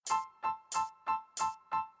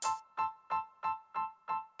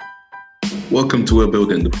Welcome to We're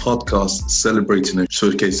Building, the podcast celebrating and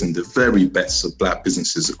showcasing the very best of Black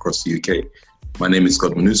businesses across the UK. My name is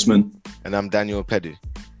Godwin Usman. And I'm Daniel Pedu.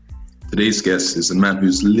 Today's guest is a man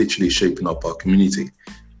who's literally shaping up our community.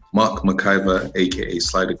 Mark McIver, aka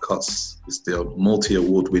Slider Cuts, is the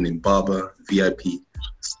multi-award winning barber, VIP,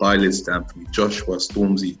 stylist, and from Joshua,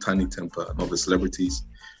 Stormzy, Tiny Temper, and other celebrities.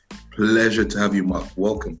 Pleasure to have you, Mark.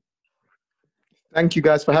 Welcome. Thank you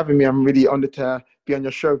guys for having me. I'm really honored to be on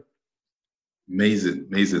your show. Amazing.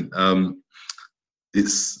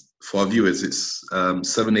 It's for our viewers. It's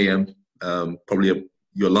 7 a.m. Probably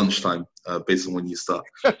your lunchtime, based on when you start.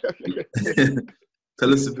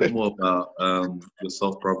 Tell us a bit more about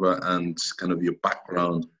yourself, brother, and kind of your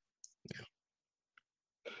background.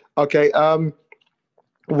 Okay.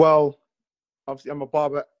 Well, obviously, I'm a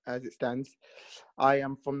barber as it stands. I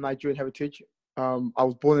am from Nigerian heritage. I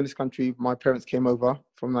was born in this country. My parents came over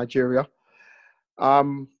from Nigeria.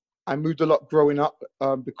 I moved a lot growing up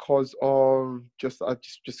because of just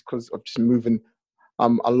moving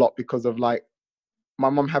a lot because of like my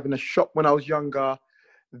mum having a shop when I was younger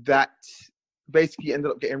that basically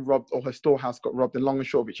ended up getting robbed, or her storehouse got robbed, and long and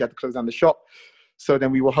short of it, she had to close down the shop. So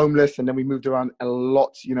then we were homeless, and then we moved around a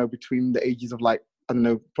lot, between the ages of like, I don't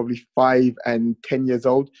know, probably 5 and 10 years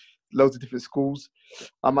old, loads of different schools.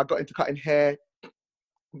 I got into cutting hair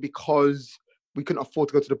because we couldn't afford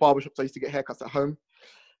to go to the barbershop, so I used to get haircuts at home.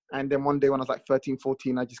 And then one day when I was like 13,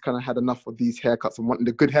 14, I just kind of had enough of these haircuts and wanted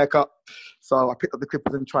a good haircut. So I picked up the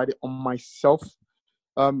clippers and tried it on myself.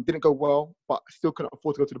 Didn't go well, but still couldn't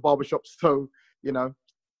afford to go to the barbershop. So,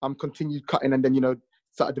 continued cutting and then,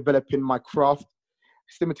 started developing my craft.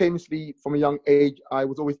 Simultaneously, from a young age, I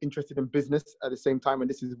was always interested in business at the same time. And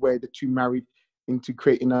this is where the two married into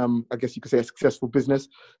creating, I guess you could say, a successful business.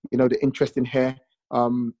 The interest in hair,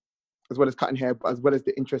 as well as cutting hair, but as well as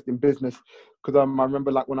the interest in business. Because I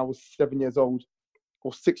remember like when I was 7 years old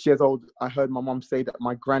or 6 years old, I heard my mum say that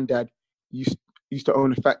my granddad used to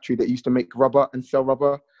own a factory that used to make rubber and sell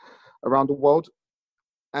rubber around the world.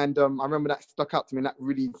 And I remember that stuck out to me,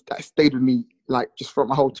 and that stayed with me, like just throughout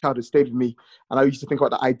my whole childhood, stayed with me. And I used to think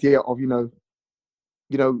about the idea of,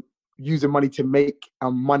 using money to make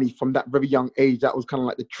money from that very young age. That was kind of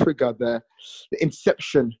like the trigger, the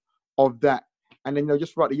inception of that. And then,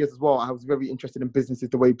 just throughout the years as well, I was very interested in businesses,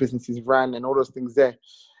 the way businesses ran and all those things there.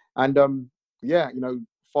 And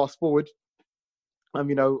fast forward,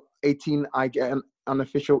 18, I get an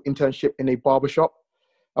unofficial internship in a barbershop.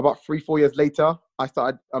 About 3-4 years later, I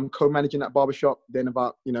started co-managing that barbershop. Then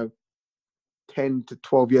about, 10 to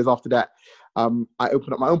 12 years after that, I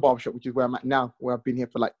opened up my own barbershop, which is where I'm at now, where I've been here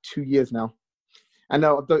for like 2 years now. And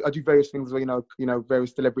now I do various things where,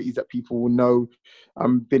 various celebrities that people will know.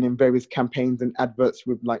 Been in various campaigns and adverts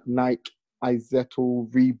with like Nike, Izettle,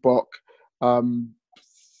 Reebok,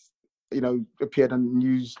 appeared on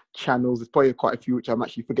news channels. There's probably quite a few, which I'm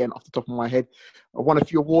actually forgetting off the top of my head. I won a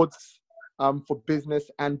few awards for business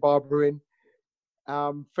and barbering.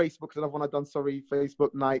 Facebook is another one I've done,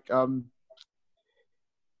 Facebook, Nike. I'm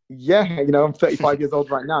 35 years old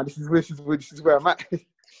right now. This is where I'm at.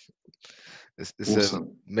 It's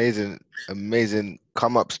awesome. An amazing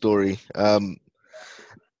come up story.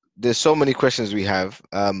 There's so many questions we have.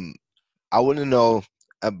 I want to know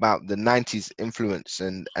about the 90s influence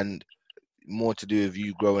and more to do with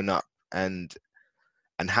you growing up and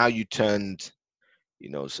how you turned,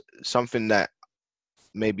 something that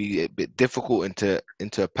may be a bit difficult into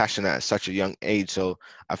a passion at such a young age. So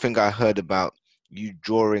I think I heard about you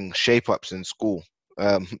drawing shape ups in school.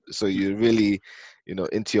 So you're really,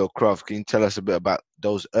 into your craft. Can you tell us a bit about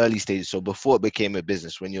those early stages? So before it became a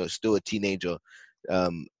business, when you're still a teenager,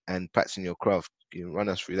 and practicing your craft, can you run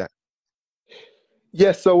us through that?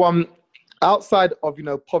 Yeah. So outside of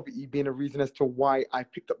poverty being a reason as to why I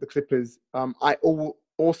picked up the clippers, I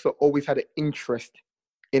also always had an interest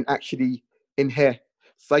in hair.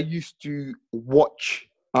 So I used to watch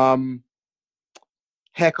haircuts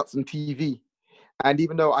on TV, and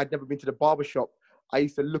even though I'd never been to the barbershop, I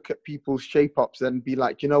used to look at people's shape-ups and be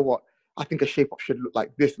like, you know what? I think a shape-up should look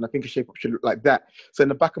like this, and I think a shape-up should look like that. So in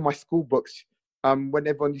the back of my school books, when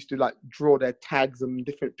everyone used to like draw their tags and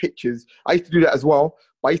different pictures, I used to do that as well,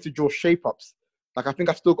 but I used to draw shape-ups. Like, I think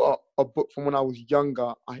I still got a book from when I was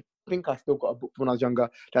younger.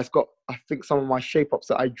 That's got, I think, some of my shape-ups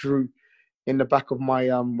that I drew in the back of my,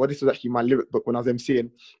 this was actually my lyric book when I was MCing.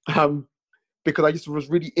 Because I just was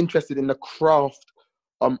really interested in the craft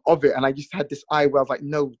of it. And I just had this eye where I was like,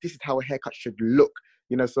 no, this is how a haircut should look.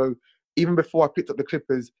 So even before I picked up the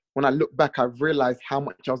clippers, when I look back, I realized how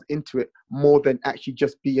much I was into it more than actually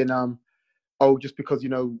just being, just because,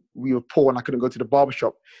 we were poor and I couldn't go to the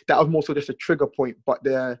barbershop. That was more so just a trigger point. But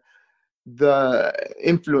the the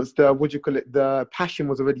influence, the what do you call it, the passion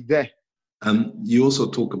was already there. And you also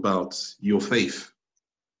talk about your faith.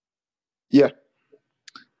 Yeah.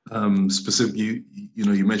 Specifically,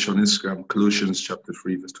 you mentioned on Instagram, Colossians chapter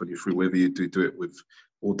 3, verse 23, whether you do it with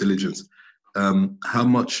all diligence. How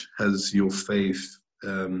much has your faith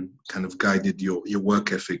kind of guided your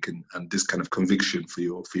work ethic and this kind of conviction for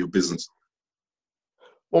your business?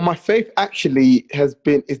 Well, my faith actually is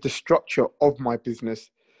the structure of my business.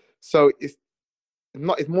 So it's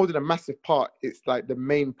more than a massive part. It's like the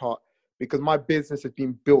main part, because my business has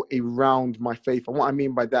been built around my faith. And what I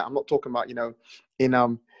mean by that, I'm not talking about, in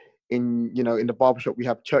the barbershop, we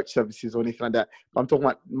have church services or anything like that. But I'm talking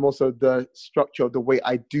about more so the structure of the way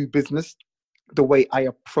I do business, the way I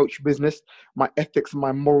approach business, my ethics and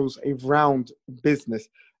my morals around business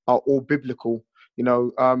are all biblical,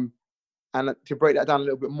 and to break that down a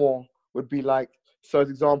little bit more would be like, so as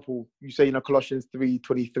example, you say, Colossians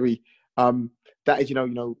 3:23, that is,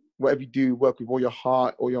 whatever you do, work with all your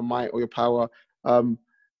heart or your might or your power,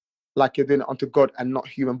 like you're doing it unto God and not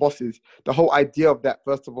human bosses. The whole idea of that,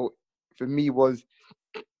 first of all, for me was,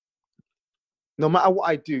 no matter what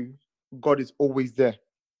I do, God is always there.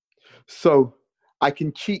 So I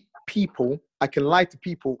can cheat people, I can lie to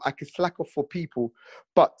people, I can slack off for people,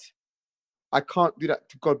 but I can't do that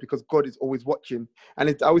to God, because God is always watching. And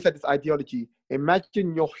I always had this ideology: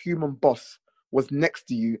 imagine your human boss was next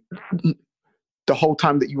to you the whole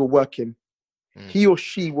time that you were working. He or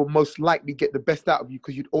she will most likely get the best out of you,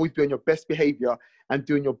 because you'd always be on your best behavior and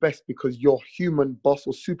doing your best, because your human boss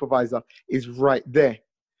or supervisor is right there.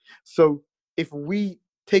 So if we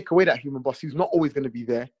take away that human boss who's not always going to be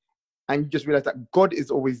there, and you just realize that God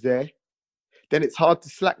is always there, then it's hard to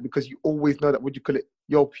slack, because you always know that, what you call it,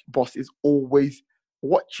 your boss is always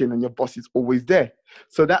watching and your boss is always there.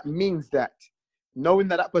 So that means that knowing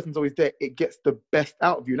that that person's always there, it gets the best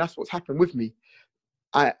out of you. And that's what's happened with me.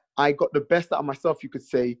 I got the best out of myself, you could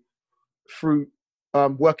say, through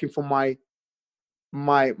working for my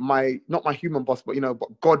not my human boss, but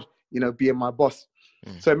but God, being my boss.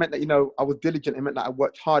 So it meant that I was diligent. It meant that I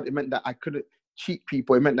worked hard. It meant that I couldn't cheat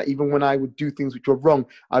people. It meant that even when I would do things which were wrong,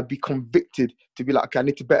 I'd be convicted to be like, okay, I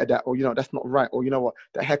need to better that, or that's not right, or what,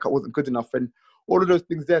 that haircut wasn't good enough, and all of those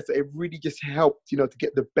things there. So it really just helped, to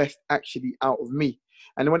get the best actually out of me.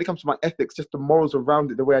 And then when it comes to my ethics, just the morals around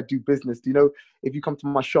it, the way I do business, if you come to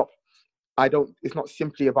my shop, it's not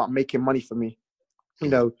simply about making money for me.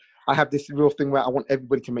 I have this real thing where I want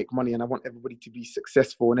everybody to make money, and I want everybody to be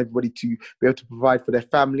successful, and everybody to be able to provide for their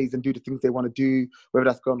families and do the things they want to do, whether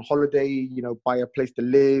that's go on holiday, buy a place to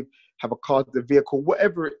live, have a car, a vehicle,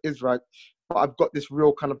 whatever it is, right? But I've got this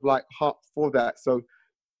real kind of like heart for that. So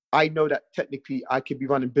I know that technically I could be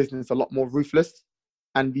running business a lot more ruthless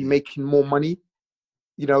and be making more money,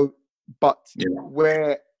 but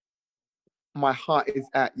where my heart is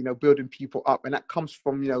at, building people up, and that comes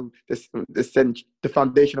from the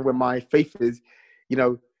foundation of where my faith is.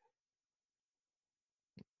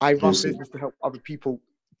 I run business to help other people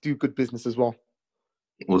do good business as well.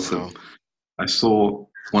 Awesome. I saw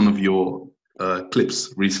one of your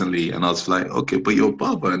clips recently, and I was like, okay, but you're a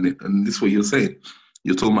barber, and this is what you're saying.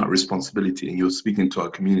 You're talking about responsibility, and you're speaking to our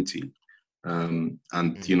community, and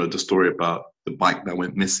the story about the bike that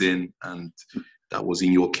went missing and that was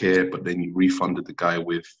in your care, but then you refunded the guy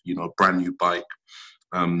with, a brand new bike.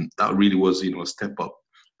 That really was, a step up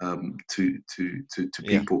to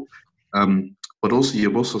people. But also,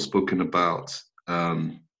 you've also spoken about,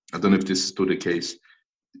 I don't know if this is still the case,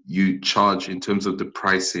 you charge in terms of the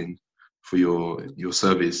pricing for your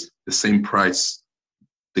service, the same price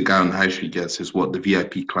the guy on the high street gets is what the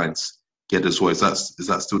VIP clients get as well. Is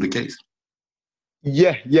that still the case?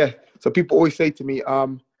 Yeah. So people always say to me,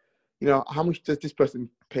 how much does this person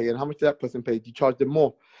pay and how much does that person pay? Do you charge them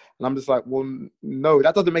more? And I'm just like, well, no,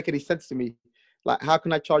 that doesn't make any sense to me. Like, how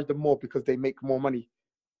can I charge them more because they make more money?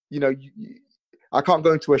 I can't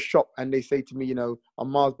go into a shop and they say to me, a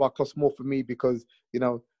Mars bar costs more for me because,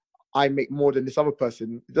 I make more than this other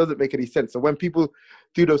person. It doesn't make any sense. So when people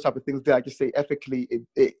do those type of things there, I just say ethically,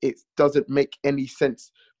 it doesn't make any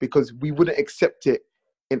sense, because we wouldn't accept it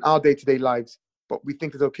in our day-to-day lives, but we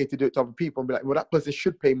think it's okay to do it to other people and be like, well, that person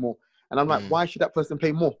should pay more. And I'm like, why should that person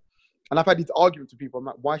pay more? And I've had these arguments with people. I'm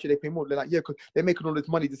like, why should they pay more? They're like, yeah, because they're making all this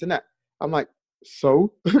money, this and that. I'm like,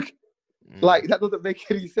 so? Like, that doesn't make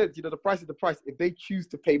any sense. The price is the price. If they choose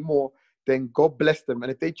to pay more, then God bless them.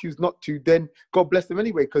 And if they choose not to, then God bless them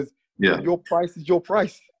anyway, because your price is your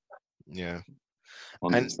price. Yeah.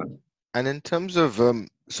 And in terms of,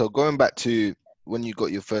 so going back to when you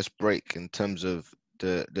got your first break in terms of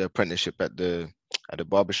the apprenticeship at the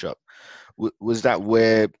barbershop, was that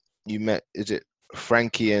where you met, is it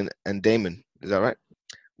Frankie and Damon. Is that right?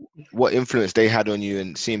 What influence they had on you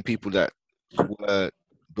and seeing people that were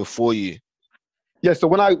before you? Yeah. So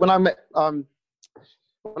when I met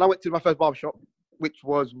when I went to my first barbershop, which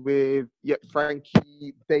was with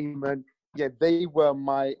Frankie, Damon, they were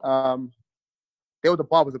they were the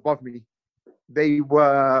barbers above me. They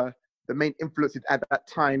were the main influences at that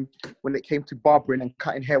time when it came to barbering and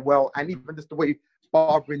cutting hair well, and even just the way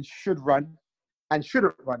barbering should run and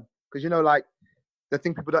shouldn't run. Because like the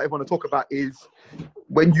thing people don't even want to talk about is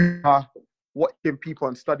when you are watching people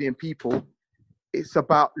and studying people, it's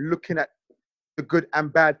about looking at the good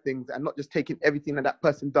and bad things and not just taking everything that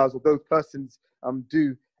person does or those persons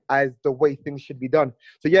do as the way things should be done.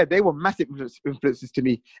 So they were massive influences to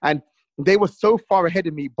me, and they were so far ahead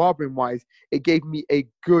of me barbering wise. It gave me a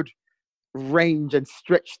good range and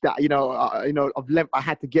stretch that of length I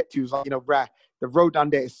had to get to. It was like the road down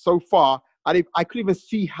there is so far. I couldn't even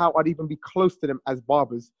see how I'd even be close to them as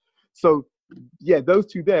barbers. So those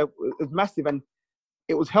two there was massive, and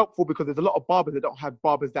it was helpful because there's a lot of barbers that don't have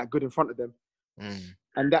barbers that good in front of them.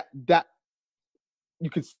 And that you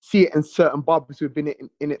could see it in certain barbers who have been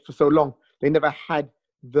in it for so long. They never had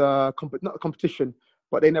the not the competition,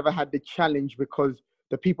 but they never had the challenge because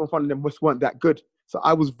the people in front of them just weren't that good. So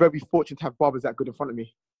I was very fortunate to have barbers that good in front of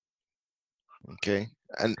me. Okay.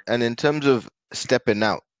 And in terms of stepping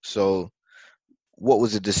out, so what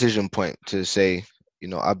was the decision point to say,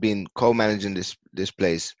 I've been co-managing this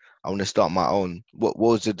place, I want to start my own? What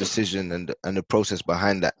was the decision and the process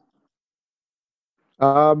behind that?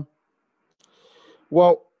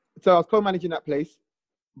 Well, so I was co-managing that place,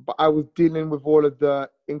 but I was dealing with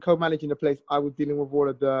in co-managing the place, I was dealing with all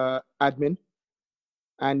of the admin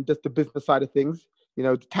and just the business side of things,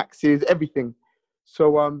 the taxes, everything.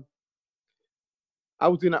 So I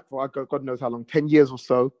was doing that for God knows how long, 10 years or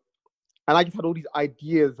so. And I just had all these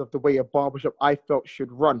ideas of the way a barbershop I felt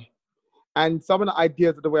should run. And some of the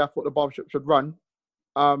ideas of the way I thought the barbershop should run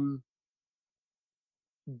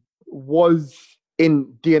was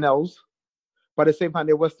in DNLs. But at the same time,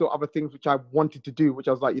 there were still other things which I wanted to do, which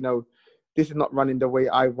I was like, this is not running the way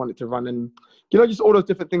I want it to run. And, just all those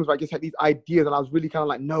different things where I just had these ideas and I was really kind of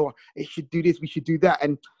like, no, it should do this, we should do that.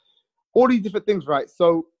 And all these different things, right?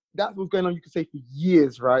 So that was going on, you could say, for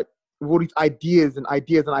years, right? With all these ideas and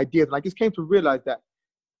ideas and ideas. And I just came to realize that,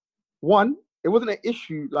 one, it wasn't an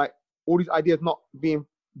issue, like all these ideas not being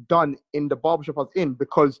done in the barbershop I was in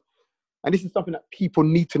because, and this is something that people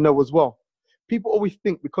need to know as well. People always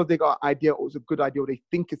think because they got an idea or it's a good idea or they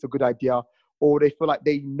think it's a good idea or they feel like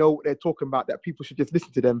they know what they're talking about, that people should just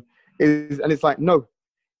listen to them. And it's like, no,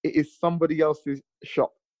 it is somebody else's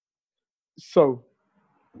shop. So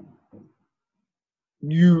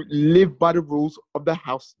you live by the rules of the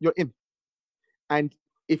house you're in. And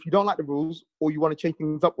if you don't like the rules or you want to change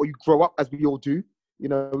things up or you grow up, as we all do,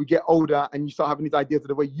 we get older and you start having these ideas of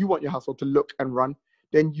the way you want your household to look and run,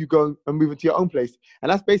 then you go and move into your own place.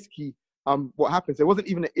 And that's basically what happens. It wasn't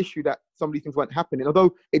even an issue that some of these things weren't happening,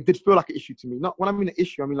 although it did feel like an issue to me. Not when I mean an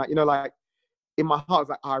issue, I mean like, like in my heart, it's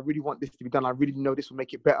like, I really want this to be done. I really know this will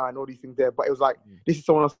make it better and all these things there. But it was like, this is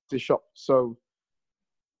someone else's shop. So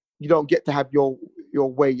you don't get to have your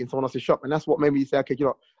way in someone else's shop. And that's what made me say, okay,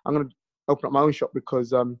 I'm going to open up my own shop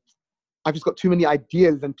because I've just got too many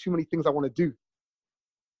ideas and too many things I want to do.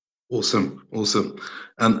 Awesome.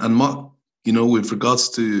 And Mark, with regards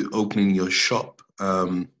to opening your shop,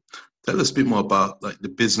 tell us a bit more about like the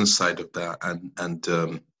business side of that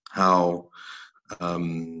and how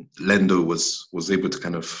Lendo was able to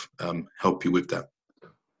kind of help you with that.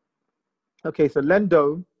 Okay, so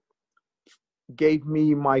Lendo gave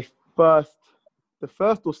me the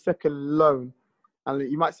first or second loan. And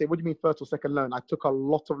you might say, what do you mean first or second loan? I took a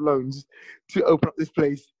lot of loans to open up this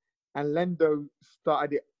place. And Lendo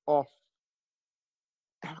started it off.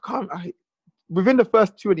 Within the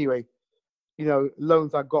first two anyway,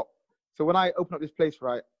 loans I got. So when I opened up this place,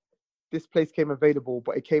 right, this place came available,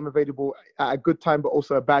 but it came available at a good time, but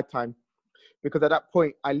also a bad time. Because at that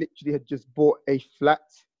point, I literally had just bought a flat.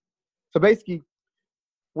 So basically,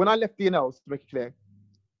 when I left DNLs, to make it clear,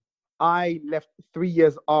 I left 3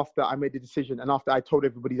 years after I made the decision and after I told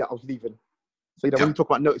everybody that I was leaving. So, when you talk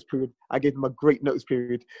about notice period, I gave them a great notice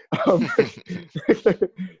period.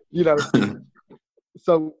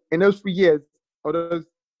 So in those 3 years, or those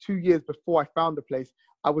 2 years before I found the place,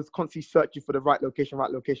 I was constantly searching for the right location.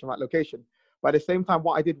 But at the same time,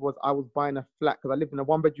 what I did was I was buying a flat because I lived in a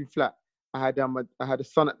 1-bedroom flat. I had a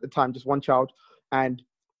son at the time, just one child, and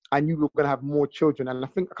I knew we were going to have more children. And I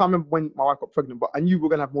can't remember when my wife got pregnant, but I knew we were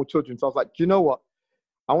going to have more children. So I was like, do you know what?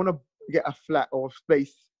 I want to get a flat or a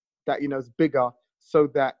space that, is bigger so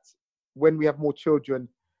that when we have more children,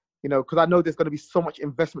 you know, because I know there's going to be so much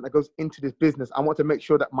investment that goes into this business. I want to make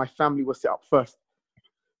sure that my family was set up first.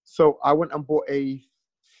 So I went and bought a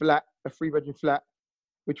flat, a 3-bedroom flat,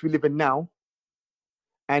 which we live in now.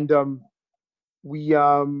 And we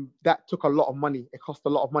that took a lot of money. It cost a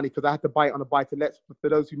lot of money because I had to buy it on a buy to let. For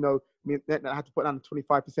those who know, I had to put down a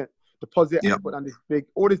 25% deposit. I had to put down this big,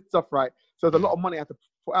 all this stuff, right? So there's a lot of money I had to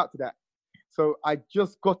put out to that. So I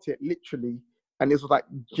just got it literally, and this was like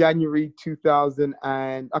January 2000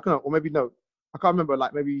 and I don't know, or maybe no, I can't remember.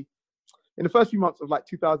 Like maybe in the first few months of like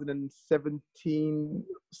 2017,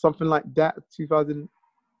 something like that,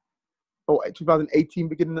 2018,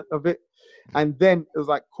 beginning of it. And then it was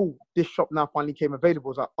like, cool, this shop now finally came available.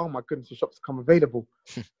 It's like, oh my goodness, the shop's come available.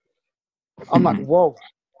 I'm like, whoa,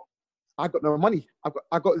 I got no money.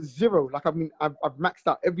 I got zero. Like, I mean, I've maxed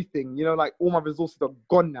out everything, you know, like all my resources are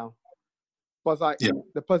gone now. But I was like,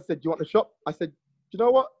 the person said, do you want the shop? I said, you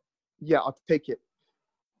know what? Yeah, I'll take it.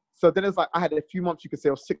 So then it's like, I had a few months, you could say,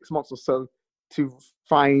 or 6 months or so to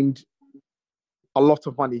find a lot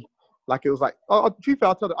of money. Like it was like, to be fair,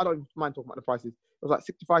 I don't even mind talking about the prices. It was like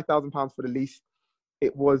 £65,000 for the lease.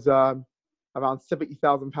 It was around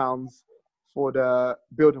 £70,000 for the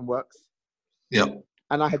building works. Yeah.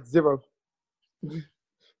 And I had zero.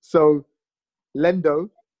 So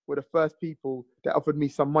Lendo were the first people that offered me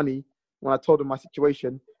some money when I told them my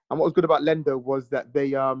situation. And what was good about Lendo was that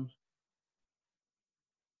they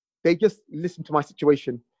just listened to my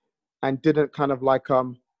situation and didn't kind of like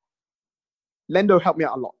Lendo helped me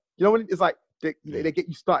out a lot. You know when it's like they get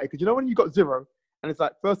you started, because you know when you got zero and it's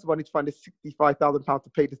like, first of all I need to find this £65,000 to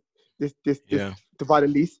pay this to buy the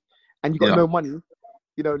lease, and you got no money.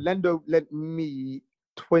 You know, Lendo lent me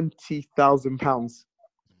 £20,000,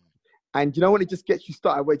 and you know when it just gets you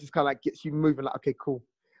started, where it just kind of like gets you moving, like, okay, cool,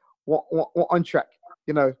 what on track,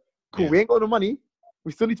 you know, cool. We ain't got no money,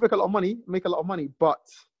 we still need to make a lot of money, but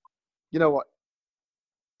you know what?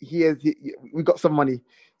 We got some money.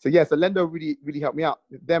 So so Lendo really helped me out.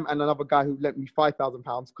 Them and another guy who lent me £5,000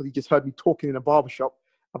 because he just heard me talking in a barbershop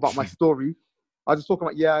about my story. I was just talking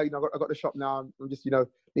about, you know, I got the shop now. I'm just, you know,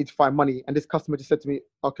 need to find money. And this customer just said to me,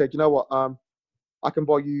 okay, do you know what? I can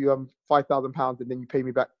borrow you £5,000 and then you pay me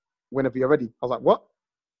back whenever you're ready. I was like, what?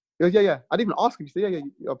 He goes, yeah. I didn't even ask him. He said, yeah,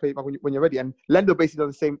 I'll pay you back when you're ready. And Lendo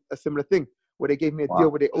basically done a similar thing where they gave me a deal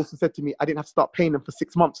where they also said to me, I didn't have to start paying them for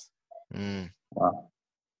 6 months. Wow.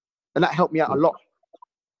 And that helped me out a lot.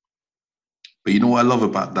 But you know what I love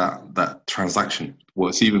about that transaction? Well,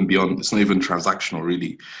 it's even beyond, it's not even transactional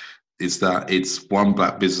really. Is that it's one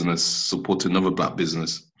black business supporting another black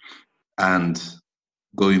business and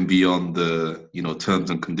going beyond the, you know, terms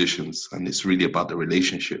and conditions. And it's really about the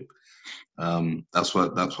relationship. That's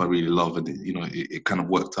what I really love. And you know, it kind of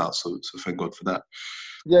worked out. So thank God for that.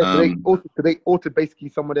 Yeah, they altered basically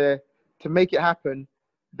some of their, to make it happen,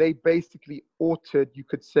 they basically altered, you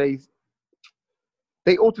could say,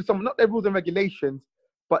 they altered some, not their rules and regulations,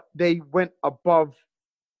 but they went above,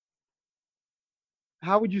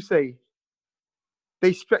 how would you say?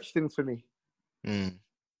 They stretched things for me. You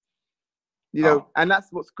know, and that's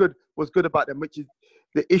what's good about them, which is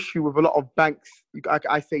the issue with a lot of banks,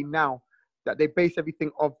 I say now, that they base everything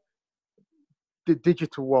off the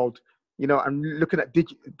digital world, you know, and looking at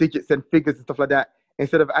digits and figures and stuff like that,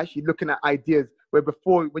 instead of actually looking at ideas. Where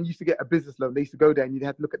before, when you used to get a business loan, they used to go there and you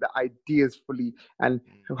had to look at the ideas fully and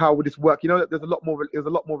how would this work. You know, it was a lot more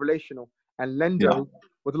relational. And Lendo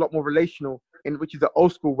was a lot more relational, in which is the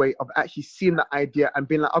old school way of actually seeing the idea and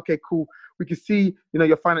being like, okay, cool. We can see, you know,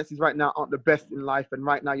 your finances right now aren't the best in life, and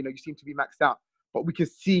right now, you know, you seem to be maxed out, but we can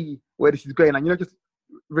see where this is going. And you know, just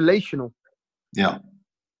relational. Yeah.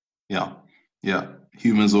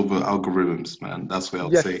 Humans over algorithms, man. That's what I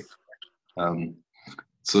would say.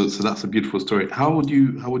 So that's a beautiful story. How would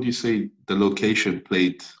you say the location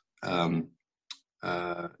played? You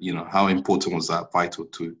know, how important was that? Vital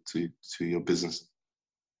to your business?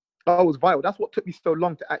 Oh, it was vital. That's what took me so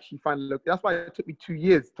long to actually find the location. That's why it took me 2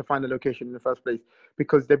 years to find the location in the first place,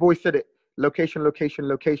 because they've always said it: location.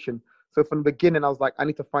 So from the beginning, I was like, I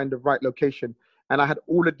need to find the right location, and I had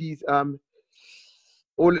all of these,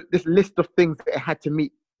 all this list of things that it had to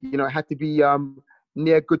meet. You know, it had to be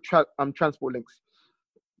near good transport links.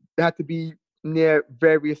 It had to be near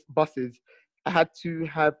various buses. I had to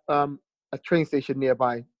have a train station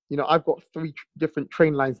nearby. You know, I've got 3 different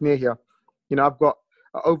train lines near here. You know, I've got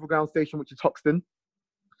an overground station, which is Hoxton.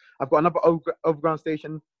 I've got another overground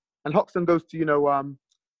station, and Hoxton goes to, you know,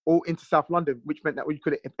 all into South London, which meant that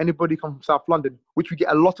if anybody come from South London, which we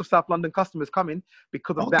get a lot of South London customers coming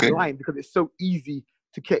because of that line, because it's so easy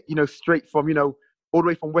to get, you know, straight from, you know, all the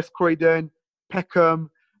way from West Croydon,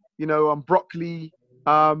 Peckham, you know, Brockley,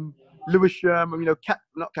 Lewisham,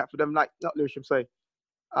 not Catford, not Lewisham, sorry.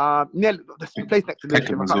 Near the place next to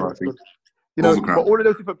Lewisham, I can't remember. But all of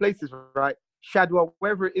those different places, right? Shadwell,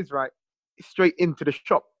 wherever it is, right? Straight into the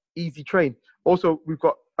shop, easy train. Also, we've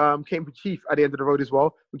got Cambridge Heath at the end of the road as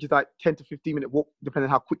well, which is like 10 to 15-minute walk, depending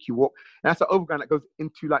on how quick you walk. And that's the overground that goes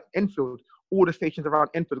into like Enfield. All the stations around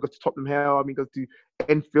Enfield, goes to Tottenham Hill, goes to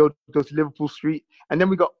Enfield, goes to Liverpool Street. And then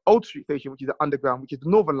we got Old Street Station, which is the underground, which is the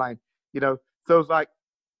Northern Line, So it's like,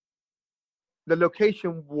 the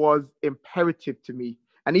location was imperative to me.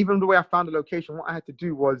 And even the way I found the location, what I had to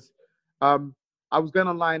do was, I was going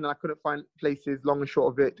online and I couldn't find places, long and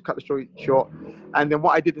short of it, to cut the story short. And then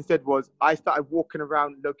what I did instead was I started walking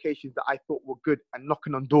around locations that I thought were good and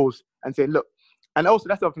knocking on doors and saying, look. And also,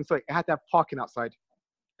 that's the other thing, sorry, it had to have parking outside.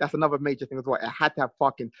 That's another major thing as well. It had to have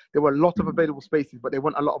parking. There were a lot of available spaces, but there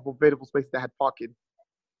weren't a lot of available spaces that had parking.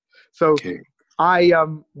 So I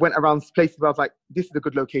went around places where I was like, this is a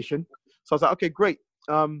good location. So I was like, okay, great.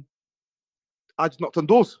 I just knocked on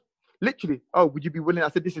doors. Literally, oh, would you be willing? I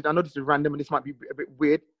said, I know this is random and this might be a bit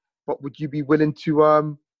weird, but would you be willing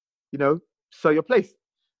to, sell your place?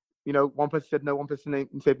 One person said no, one person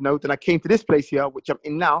said no. Then I came to this place here, which I'm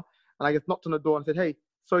in now, and I just knocked on the door and said, hey,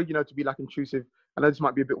 sorry, to be like intrusive. I know this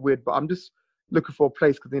might be a bit weird, but I'm just looking for a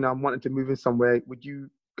place because, I'm wanting to move in somewhere. Would you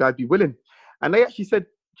guys be willing? And they actually said,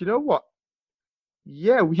 do you know what?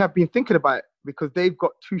 Yeah, we have been thinking about it because they've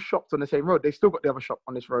got 2 shops on the same road. They've still got the other shop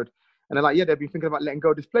on this road. And they're like, yeah, they've been thinking about letting go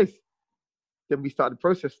of this place. Then we started the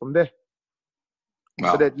process from there.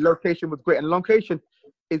 Wow. So the location was great. And location,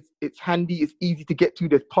 it's handy, it's easy to get to.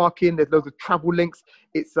 There's parking, there's loads of travel links.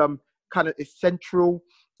 It's it's central.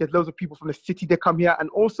 There's loads of people from the city that come here. And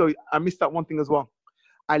also, I missed out one thing as well.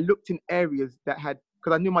 I looked in areas that had,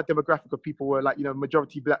 because I knew my demographic of people were like,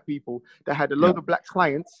 majority black people that had a load of black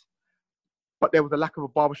clients, but there was a lack of a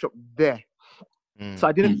barbershop there. So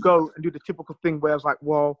I didn't go and do the typical thing where I was like,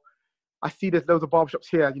 well, I see there's loads of barbershops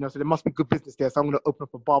here, so there must be good business there. So I'm going to open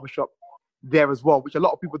up a barbershop there as well, which a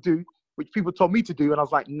lot of people do, which people told me to do. And I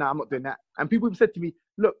was like, nah, I'm not doing that. And people even said to me,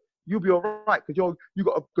 look, you'll be all right because you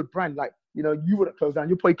got a good brand. Like, you wouldn't close down.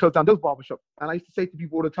 You'll probably close down those barbershops. And I used to say to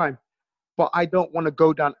people all the time, but I don't want to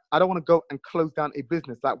go and close down a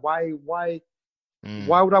business. Like, why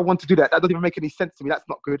would I want to do that? That doesn't even make any sense to me. That's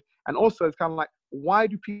not good. And also, it's kind of like, why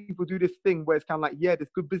do people do this thing where it's kind of like, yeah, there's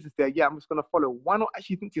good business there. Yeah, I'm just going to follow. Why not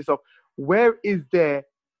actually think to yourself, where is there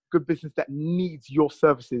good business that needs your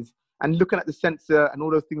services? And looking at the sensor and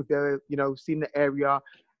all those things there, seeing the area.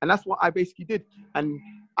 And that's what I basically did. And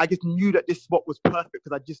I just knew that this spot was perfect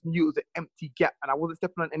because I just knew it was an empty gap. And I wasn't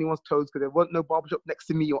stepping on anyone's toes because there wasn't no barbershop next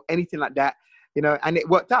to me or anything like that. And it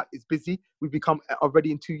worked out. It's busy. We've become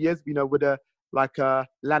already in 2 years, with a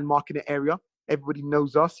landmark in the area. Everybody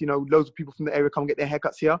knows us, loads of people from the area come get their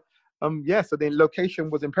haircuts here. So the location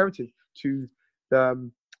was imperative to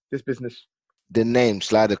this business. The name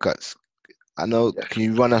Slider Cuts, I know, can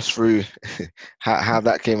you run us through how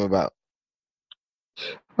that came about?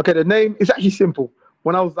 Okay, the name is actually simple.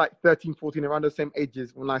 When I was like 13, 14, around those same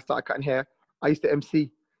ages, when I started cutting hair, I used to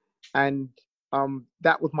MC. And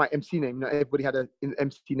that was my MC name. Everybody had an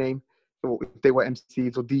MC name. So if they were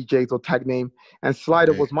MCs or DJs or tag name. And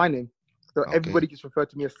Slider was my name. So everybody just referred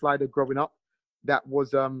to me as Slider growing up. That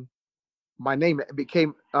was my name. It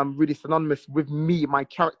became really synonymous with me, my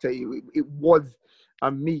character. It was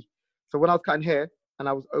me. So when I was cutting hair and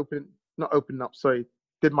I was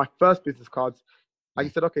did my first business cards, I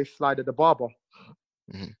said, okay, Slider the barber.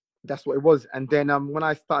 That's what it was. And then when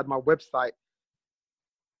I started my website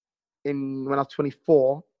when I was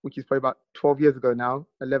 24, which is probably about 12 years ago now,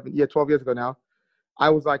 12 years ago now, I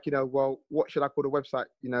was like, well, what should I call the website?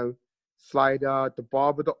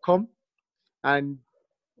 sliderthebarber.com. And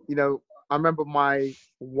I remember my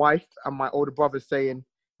wife and my older brother saying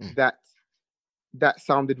that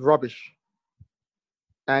sounded rubbish,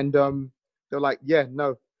 and they're like, yeah,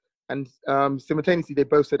 no. And simultaneously they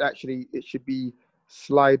both said actually it should be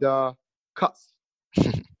Slider Cuts.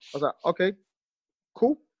 I was like, okay,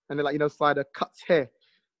 cool. And they're like, Slider Cuts Hair.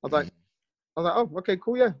 I was like, oh, okay,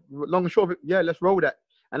 cool, yeah. Long and short of it, yeah, let's roll with that.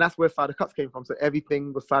 And that's where Slider Cuts came from. So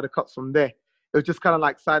everything was Slider Cuts from there. It was just kind of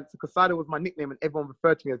like Slider, because Slider was my nickname and everyone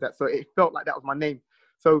referred to me as that. So it felt like that was my name.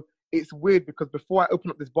 So it's weird because before I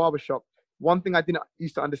opened up this barbershop, one thing I didn't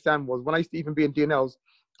used to understand was when I used to even be in DNLs,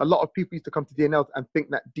 a lot of people used to come to DNLs and think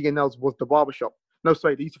that DNLs was the barbershop. No,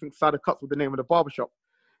 sorry, they used to think Slider Cuts was the name of the barbershop.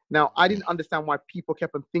 Now, I didn't understand why people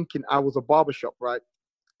kept on thinking I was a barbershop, right?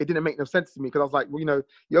 It didn't make no sense to me because I was like, well,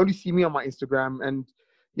 you only see me on my Instagram and,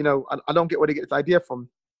 I don't get where they get this idea from.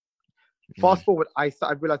 Fast forward, I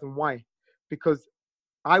started realizing why. Because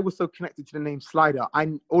I was so connected to the name Slider.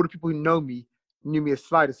 All the people who know me knew me as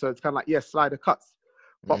Slider, so it's kind of like, yeah, Slider Cuts.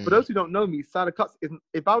 But for those who don't know me, Slider Cuts isn't.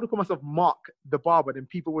 If I would have called myself Mark the Barber, then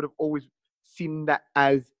people would have always seen that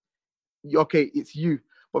as, okay, it's you.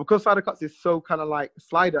 But because Slider Cuts is so kind of like,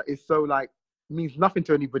 Slider is so like, means nothing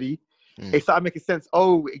to anybody, it started making sense.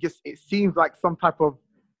 Oh, it seems like some type of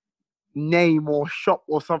name or shop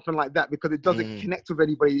or something like that, because it doesn't connect with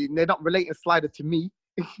anybody. They're not relating Slider to me.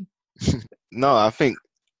 No, I think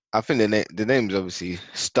the name's obviously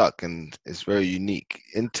stuck and it's very unique.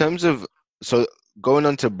 In terms of, so going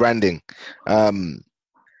on to branding, I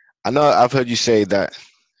know I've heard you say that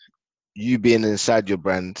you being inside your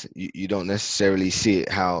brand, you don't necessarily see it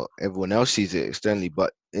how everyone else sees it externally,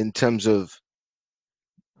 but in terms of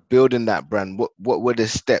building that brand, what were the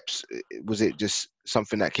steps? Was it just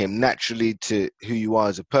something that came naturally to who you are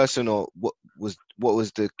as a person, or what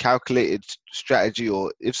was the calculated strategy?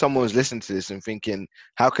 Or if someone was listening to this and thinking,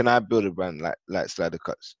 how can I build a brand like Slider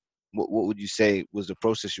Cuts? What would you say was the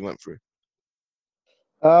process you went through?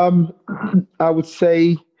 I would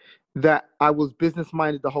say that I was business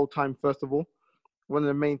minded the whole time. First of all, one of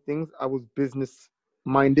the main things, I was business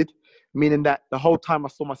minded, meaning that the whole time I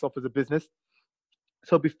saw myself as a business.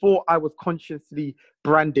 So before I was consciously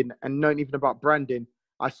branding and knowing even about branding,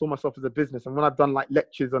 I saw myself as a business. And when I've done like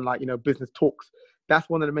lectures and like, business talks, that's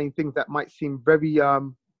one of the main things that might seem very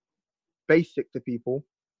basic to people,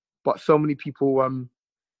 but so many people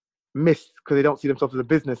miss because they don't see themselves as a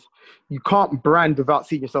business. You can't brand without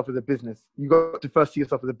seeing yourself as a business. You got to first see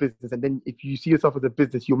yourself as a business, and then if you see yourself as a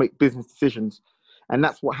business, you'll make business decisions. And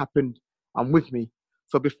that's what happened with me.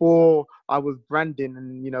 So before I was branding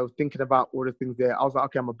and thinking about all the things there, I was like,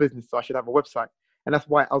 okay, I'm a business, so I should have a website. And that's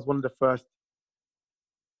why I was one of the first,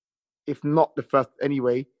 if not the first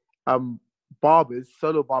anyway, solo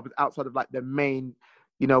barbers outside of like the main,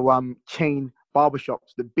 chain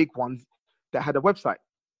barbershops, the big ones that had a website,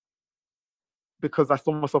 because I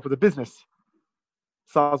saw myself as a business.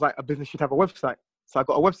 So I was like, a business should have a website. So I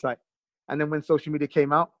got a website. And then when social media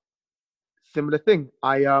came out, similar thing.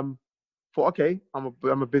 I thought, okay, I'm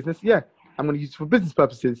a business. Yeah, I'm going to use it for business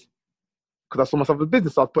purposes, because I saw myself as a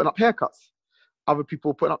business. So I was putting up haircuts. Other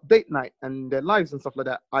people putting up date night and their lives and stuff like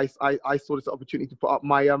that. I saw this opportunity to put up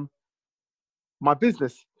my my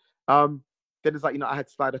business. Then it's like, I had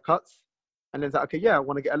Slider Cuts, and then it's like, okay, yeah, I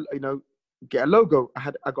want to get a logo.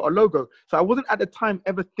 I got a logo. So I wasn't at the time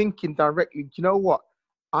ever thinking directly, you know what?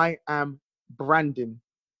 I am branding.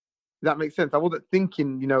 Does that make sense? I wasn't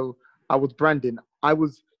thinking, I was branding. I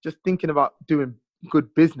was just thinking about doing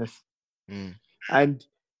good business. And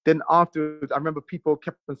then afterwards, I remember people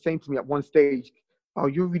kept on saying to me at one stage, oh,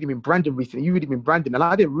 you've really been branding recently. You've really been branding. And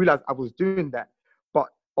I didn't realize I was doing that. But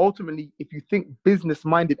ultimately, if you think business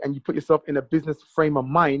minded and you put yourself in a business frame of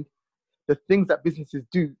mind, the things that businesses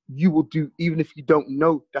do, you will do even if you don't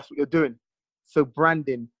know that's what you're doing. So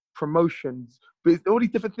branding, promotions, but it's all these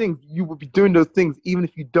different things. You will be doing those things even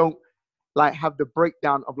if you don't like have the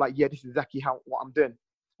breakdown of like, yeah, this is exactly what I'm doing.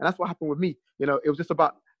 And that's what happened with me. It was just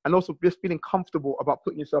about, and also just feeling comfortable about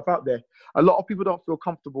putting yourself out there. A lot of people don't feel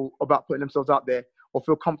comfortable about putting themselves out there, or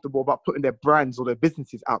feel comfortable about putting their brands or their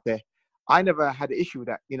businesses out there. I never had an issue with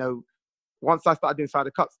that. Once I started doing Slider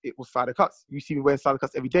Cuts, it was Slider Cuts. You see me wearing Slider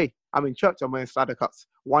Cuts every day. I'm in church, I'm wearing Slider Cuts.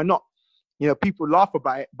 Why not? People laugh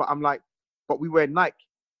about it, but I'm like, but we wear Nike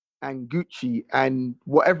and Gucci and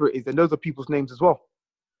whatever it is, and those are people's names as well.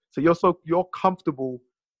 So you're comfortable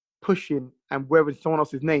pushing and wearing someone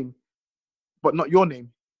else's name, but not your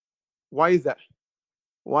name. Why is that?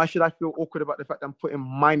 Why should I feel awkward about the fact that I'm putting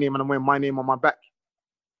my name and I'm wearing my name on my back?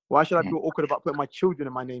 Why should I feel awkward about putting my children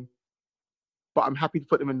in my name? But I'm happy to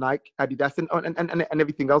put them in Nike, Adidas, and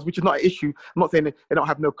everything else, which is not an issue. I'm not saying they don't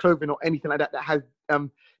have no clothing or anything like that has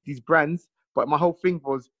these brands. But my whole thing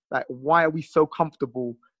was like, why are we so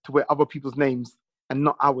comfortable to wear other people's names and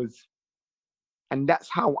not ours? And that's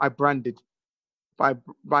how I branded, by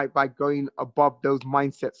going above those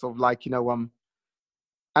mindsets of like,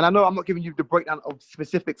 and I know I'm not giving you the breakdown of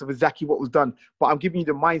specifics of exactly what was done, but I'm giving you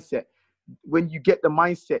the mindset. When you get the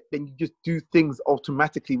mindset, then you just do things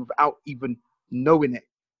automatically without even knowing it.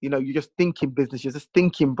 You're just thinking business, you're just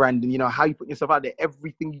thinking branding, how you put yourself out there.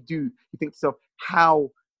 Everything you do, you think to yourself,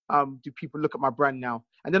 how do people look at my brand now?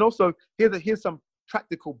 And then also, here's some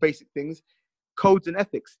practical basic things, codes and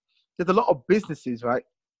ethics. There's a lot of businesses, right,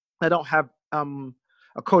 that don't have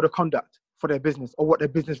a code of conduct for their business, or what their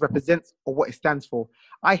business represents, or what it stands for.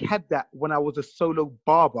 I had that when I was a solo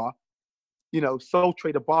barber, sole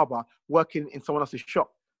trader barber, working in someone else's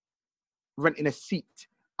shop, renting a seat.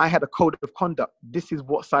 I had a code of conduct. This is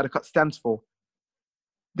what Slider Cuts stands for.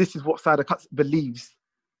 This is what Slider Cuts believes.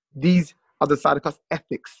 These are the Slider Cuts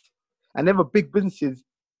ethics. And they were big businesses,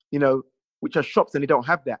 which are shops, and they don't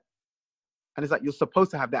have that. And it's like, you're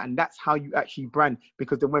supposed to have that. And that's how you actually brand.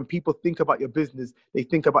 Because then when people think about your business, they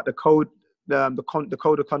think about the code, the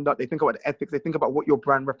code of conduct, they think about the ethics, they think about what your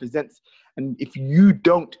brand represents. And if you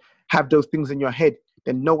don't have those things in your head,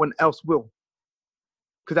 then no one else will.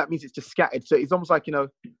 Because that means it's just scattered. So it's almost like,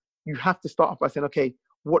 you have to start off by saying, okay,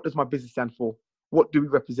 what does my business stand for? What do we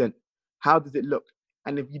represent? How does it look?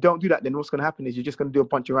 And if you don't do that, then what's going to happen is you're just going to do a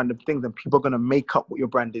bunch of random things, and people are going to make up what your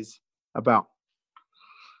brand is about.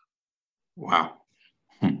 Wow.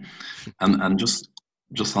 And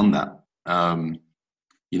just on that,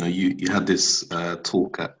 you had this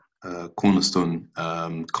talk at Cornerstone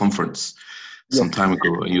conference some time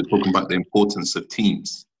ago, and you're talking about the importance of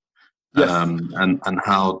teams. Yes. And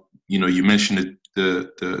how, you mentioned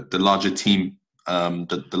the larger team,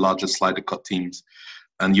 the larger slider cut teams,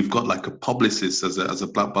 and you've got like a publicist as a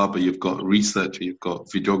black barber, you've got a researcher, you've got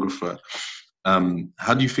videographer.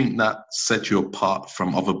 How do you think that set you apart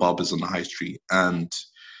from other barbers on the high street? And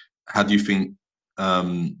how do you think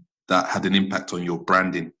that had an impact on your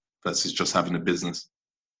branding versus just having a business?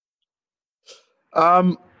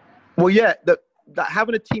 Well, yeah, that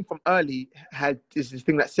having a team from early is the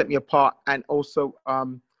thing that set me apart, and also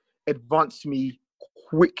advanced me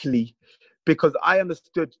quickly, because I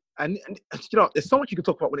understood, and there's so much you can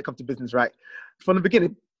talk about when it comes to business, right? From the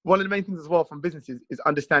beginning, one of the main things as well from businesses is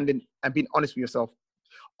understanding and being honest with yourself.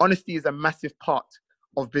 Honesty is a massive part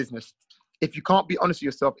of business. If you can't be honest with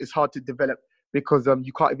yourself, it's hard to develop, because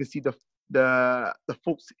you can't even see the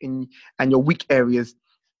faults in and your weak areas.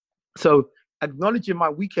 So acknowledging my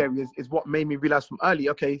weak areas is what made me realize from early,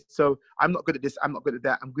 okay, so I'm not good at this, I'm not good at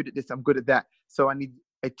that, I'm good at this, I'm good at that. So I need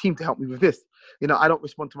a team to help me with this. I don't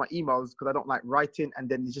respond to my emails because I don't like writing, and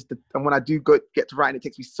then it's just and when I do get to writing, it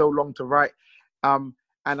takes me so long to write.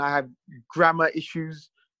 And I have grammar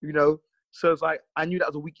issues, So it's like, I knew that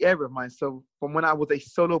was a weak area of mine. So from when I was a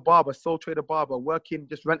solo trader barber, working,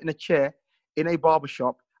 just renting a chair in a barber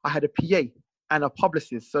shop, I had a PA and a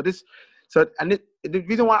publicist. The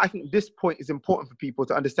reason why I think this point is important for people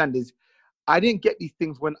to understand is I didn't get these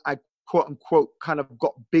things when I quote unquote kind of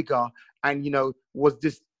got bigger and, was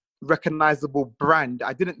this recognizable brand.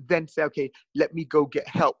 I didn't then say, okay, let me go get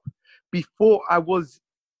help. Before I was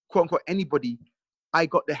quote unquote anybody, I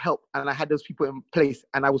got the help, and I had those people in place,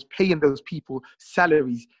 and I was paying those people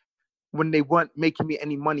salaries when they weren't making me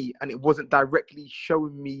any money, and it wasn't directly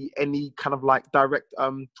showing me any kind of like direct,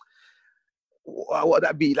 what would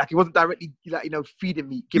that be? Like, it wasn't directly, feeding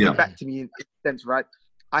me, giving back to me in a sense, right?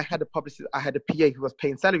 I had a publicist, I had a PA who was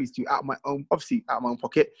paying salaries to, out of my own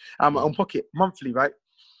pocket, monthly, right?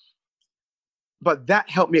 But that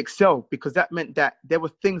helped me excel, because that meant that there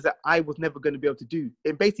were things that I was never going to be able to do.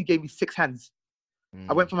 It basically gave me 6 hands.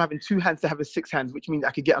 I went from having 2 hands to having 6 hands, which means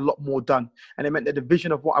I could get a lot more done. And it meant that the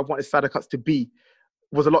vision of what I wanted Slider Cuts to be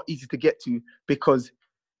was a lot easier to get to, because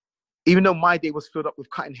even though my day was filled up with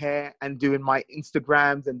cutting hair and doing my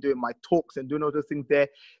Instagrams and doing my talks and doing all those things there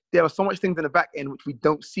are so much things in the back end which we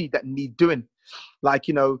don't see that need doing. Like,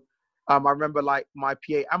 I remember like my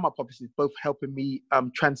PA and my publicist both helping me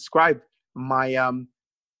transcribe my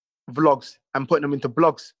vlogs and putting them into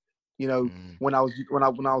blogs. When I was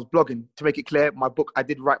blogging. To make it clear, my book, I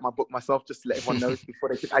did write my book myself, just to let everyone know before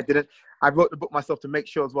they think I didn't. I wrote the book myself to make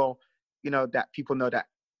sure as well, that people know that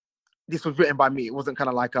this was written by me. It wasn't kind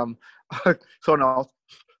of like someone else,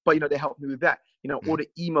 but they helped me with that. All the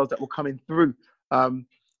emails that were coming through,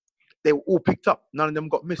 they were all picked up. None of them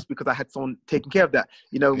got missed because I had someone taking care of that.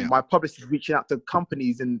 My publicist reaching out to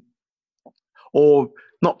companies or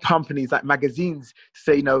not companies, like magazines, to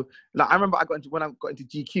say, like I remember when I got into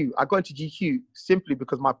GQ, I got into GQ simply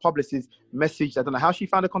because my publicist messaged, I don't know how she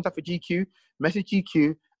found a contact for GQ, messaged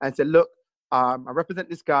GQ and said, look, I represent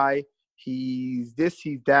this guy, he's this,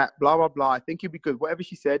 he's that, blah, blah, blah, I think he'll be good, whatever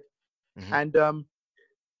she said. And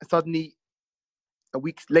suddenly, a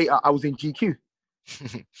week later, I was in GQ.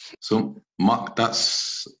 So, Mark,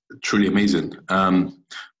 that's truly amazing. But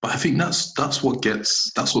I think that's what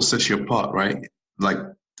sets you apart, right? Like,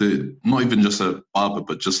 not even just a barber,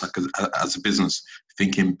 but just like as a business,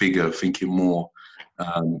 thinking bigger, thinking more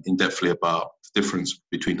in depthly about the difference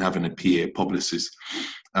between having a PA, publicist.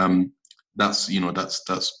 That's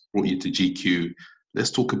brought you to GQ.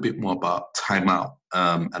 Let's talk a bit more about Time Out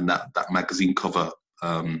and that magazine cover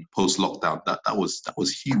post lockdown. That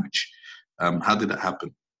was huge. How did that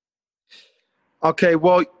happen? Okay,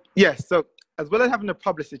 well, yes. So as well as having a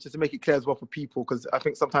publicist, just to make it clear as well for people, because I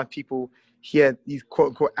think sometimes people hear these quote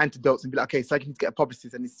unquote antidotes and be like, okay, so I can get a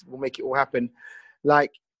publicist and this will make it all happen.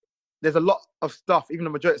 Like, there's a lot of stuff, even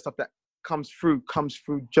the majority of stuff that comes through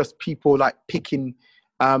just people like picking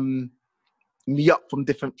me up from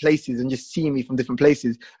different places and just seeing me from different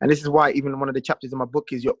places. And this is why even one of the chapters in my book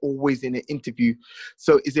is you're always in an interview.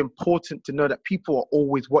 So it's important to know that people are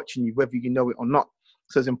always watching you, whether you know it or not.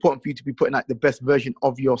 So it's important for you to be putting out the best version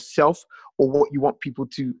of yourself, or what you want people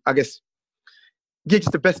to, I guess, get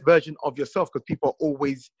just the best version of yourself, because people are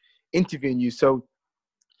always interviewing you. So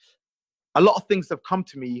a lot of things have come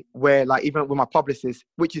to me where, like, even with my publicist,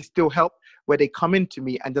 which is still help, where they come into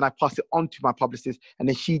me and then I pass it on to my publicist, and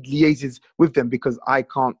then she liaises with them, because I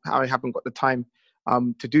haven't got the time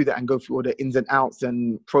to do that and go through all the ins and outs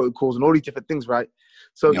and protocols and all these different things, right?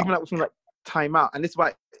 So even like things like time out, and this is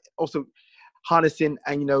why also harnessing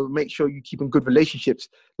and, you know, make sure you keep in good relationships.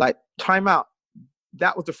 Like time out,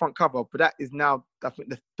 that was the front cover, but that is now, I think,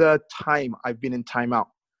 the third time I've been in time out.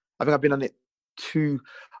 I think I've been on it 2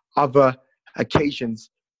 other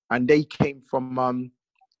occasions, and they came from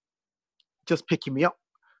just picking me up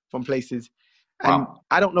from places. And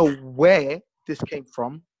I don't know where this came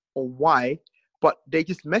from or why, but they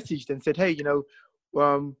just messaged and said, hey, you know,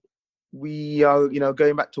 we are, you know,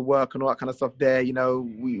 going back to work and all that kind of stuff there, you know,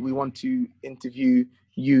 we want to interview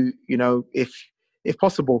you, you know, if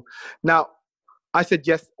possible. Now, I said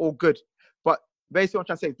yes, all good. But basically what I'm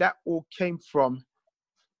trying to say is that all came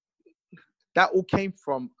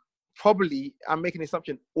from probably, I'm making an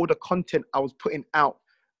assumption, all the content I was putting out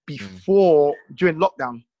before, during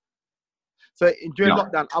lockdown. So during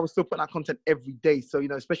lockdown, I was still putting out content every day. So, you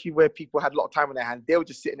know, especially where people had a lot of time on their hands, they were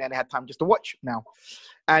just sitting there and they had time just to watch now.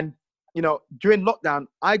 And, you know, during lockdown,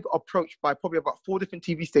 I got approached by probably about 4 different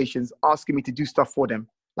TV stations asking me to do stuff for them,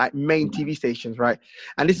 like main TV stations, right?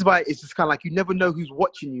 And this is why it's just kind of like, you never know who's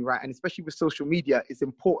watching you, right? And especially with social media, it's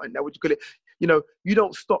important that you know, you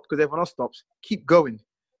don't stop because everyone else stops. Keep going.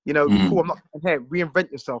 You know, cool, I'm not here.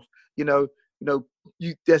 Reinvent yourself. You know,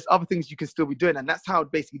 there's other things you can still be doing, and that's how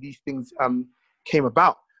basically these things came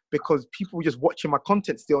about, because people were just watching my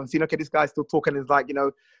content still and seeing, okay, this guy's still talking. It's like, you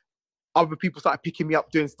know, other people started picking me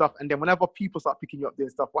up doing stuff, and then whenever people start picking you up doing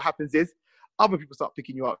stuff, what happens is other people start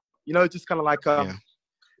picking you up. You know, it's just kind of like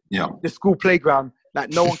the school playground. Like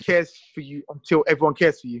no one cares for you until everyone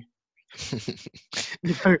cares for you.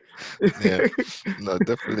 You know? No,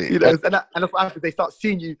 definitely. You know, and that's what happens. They start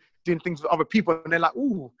seeing you doing things with other people, and they're like,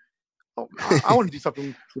 "Ooh, I want to do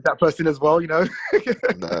something with that person as well." You know.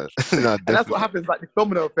 No, and that's what happens, like the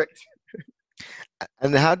domino effect.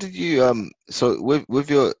 And how did you so with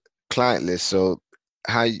your client list? So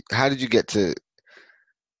how did you get to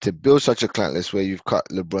build such a client list where you've cut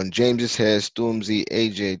LeBron James's hair, Stormzy,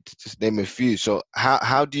 AJ, to just name a few? So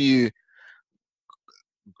how do you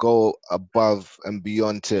go above and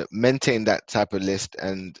beyond to maintain that type of list,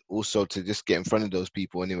 and also to just get in front of those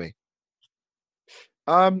people anyway?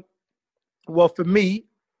 Well, for me,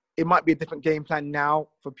 it might be a different game plan now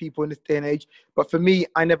for people in this day and age. But for me,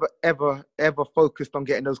 I never, ever, ever focused on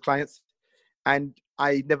getting those clients. And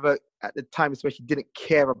I never, at the time especially, didn't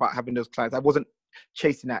care about having those clients. I wasn't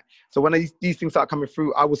chasing that. So when these things started coming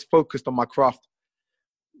through, I was focused on my craft.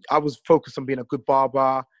 I was focused on being a good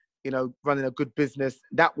barber, you know, running a good business.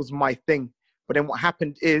 That was my thing. But then what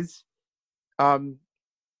happened is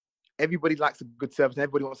everybody likes a good service and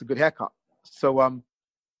everybody wants a good haircut. So,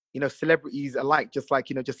 you know, celebrities alike, just like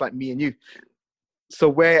me and you. So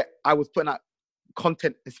where I was putting out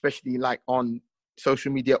content, especially like on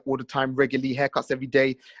social media all the time, regularly, haircuts every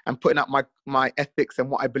day, and putting out my ethics and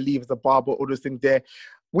what I believe as a barber, all those things there,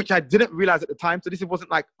 which I didn't realize at the time. So this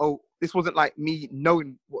wasn't like me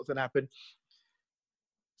knowing what's going to happen.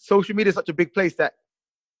 Social media is such a big place that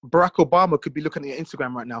Barack Obama could be looking at your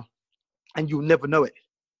Instagram right now and you'll never know it.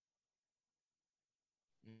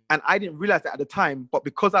 And I didn't realize that at the time, but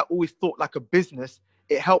because I always thought like a business,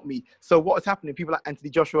 it helped me. So what was happening, people like Anthony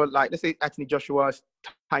Joshua, like let's say Anthony Joshua,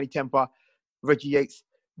 Tiny Temper, Reggie Yates,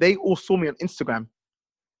 they all saw me on Instagram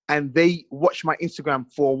and they watched my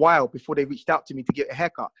Instagram for a while before they reached out to me to get a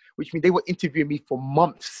haircut, which means they were interviewing me for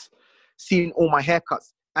months, seeing all my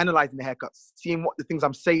haircuts, analyzing the haircuts, seeing what the things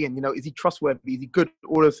I'm saying, you know, is he trustworthy? Is he good?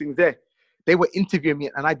 All those things there. They were interviewing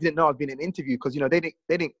me and I didn't know I was being in an interview because, you know, they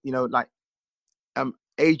didn't, you know, like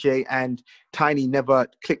AJ and Tiny never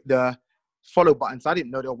clicked the follow button. So I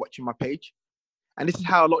didn't know they were watching my page. And this is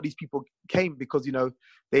how a lot of these people came because, you know,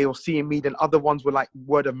 they were seeing me. Then other ones were like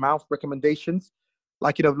word of mouth recommendations.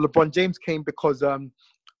 Like, you know, LeBron James came because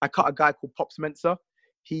I cut a guy called Pops Mensah.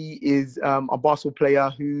 He is a basketball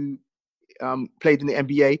player who played in the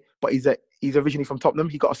NBA, but he's originally from Tottenham.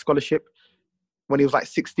 He got a scholarship when he was like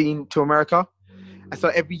 16 to America. And so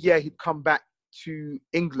every year he'd come back to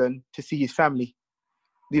England to see his family,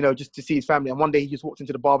 you know, just to see his family. And one day he just walked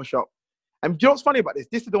into the barbershop. And do you know what's funny about this?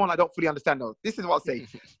 This is the one I don't fully understand though. This is what I'll say.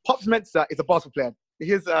 Pops Mensah is a basketball player.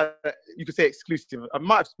 here's you could say exclusive. I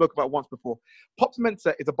might have spoken about it once before. Pops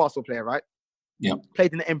Mensah is a basketball player, right? Yeah.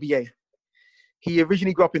 Played in the NBA. He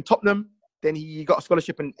originally grew up in Tottenham. Then he got a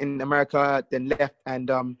scholarship in America. Then left and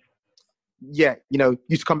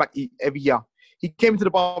used to come back every year. He came into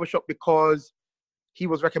the barbershop because he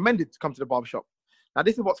was recommended to come to the barbershop. Now,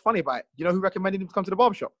 this is what's funny about it. You know who recommended him to come to the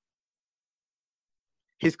barbershop?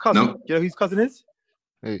 His cousin. No. Do you know who his cousin is?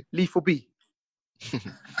 Hey. Lethal B.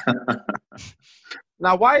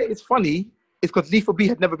 Now, why it's funny is because Lethal B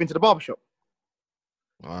had never been to the barbershop.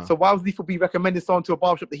 Wow. So why was Lethal B recommending someone to a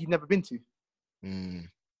barbershop that he'd never been to? Mm.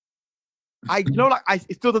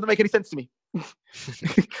 It still doesn't make any sense to me.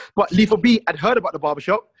 But Lethal B had heard about the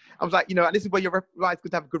barbershop. I was like, and this is where your guys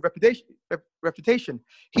could have a good reputation.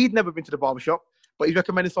 He'd never been to the barbershop, but he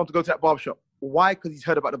recommended someone to go to that barbershop. Why? Because he's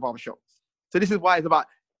heard about the barbershop. So this is why it's about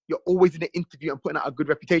you're always in the interview and putting out a good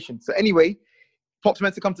reputation. So anyway, Pops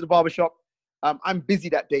meant to come to the barbershop. I'm busy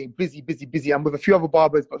that day, busy. I'm with a few other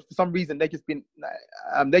barbers, but for some reason they just been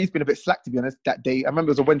a bit slack, to be honest, that day. I remember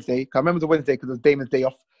it was a Wednesday. because it was Damon's day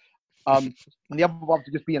off. And the other barbers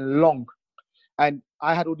were just being long. And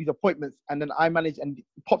I had all these appointments, and then I managed, and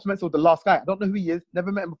Pops Mensah was the last guy. I don't know who he is,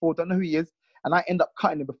 never met him before, don't know who he is. And I end up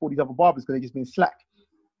cutting him before these other barbers because they just been slack.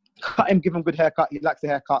 Cut him, give him a good haircut. He likes the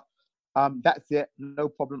haircut. That's it, no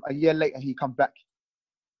problem. A year later, he comes back,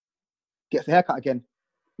 gets a haircut again,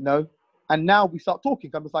 And now we start talking.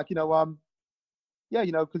 I'm just like, because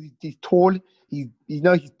he's tall. He's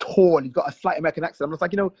tall. He's got a slight American accent. I'm just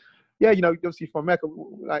like, you're obviously from America.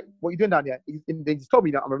 Like, what are you doing down here? He just told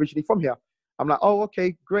me that I'm originally from here. I'm like, oh,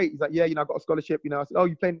 okay, great. He's like, I got a scholarship. I said, oh,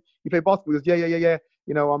 you play basketball? He goes, yeah.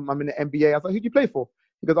 I'm in the NBA. I was like, who do you play for?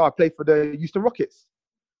 He goes, oh, I play for the Houston Rockets.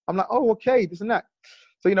 I'm like, oh, okay, this and that.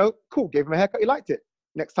 So, cool. Gave him a haircut. He liked it.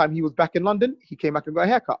 Next time he was back in London, he came back and got a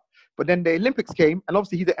haircut. But then the Olympics came, and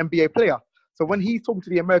obviously he's an NBA player. So when he's talking to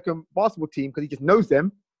the American basketball team, because he just knows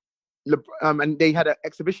them, and they had an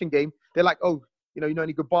exhibition game, they're like, oh, you know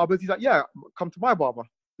any good barbers? He's like, yeah, come to my barber.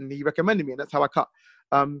 And he recommended me, and that's how I cut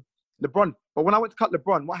LeBron. But when I went to cut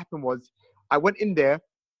LeBron, what happened was I went in there,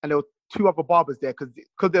 and there were two other barbers there, because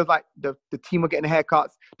there was like the team were getting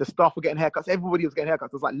haircuts, the staff were getting haircuts, everybody was getting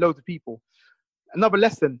haircuts. There was like loads of people. Another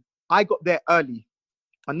lesson, I got there early.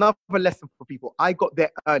 Another lesson for people, I got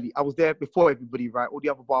there early. I was there before everybody, right? All the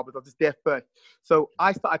other barbers, I was just there first. So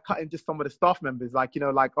I started cutting just some of the staff members, like,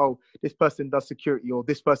 oh, this person does security, or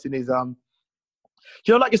this person is,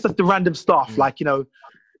 it's just the random staff, like,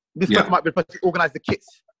 this person might be the person who organize the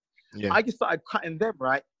kits. Yeah. I just started cutting them,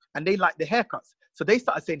 right? And they liked the haircuts. So they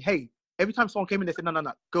started saying, hey, every time someone came in, they said,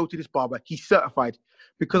 no, go to this barber. He's certified.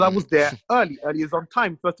 Because I was there early is on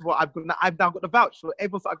time. First of all, I've now got the vouch. So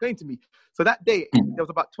everyone started going to me. So that day, there was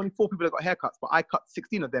about 24 people that got haircuts, but I cut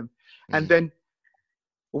 16 of them. And then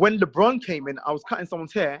when LeBron came in, I was cutting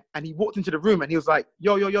someone's hair, and he walked into the room, and he was like,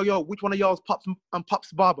 yo, which one of y'all is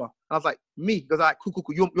Pop's barber? And I was like, me. He goes, all right, cool,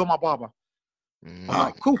 you're my barber. I'm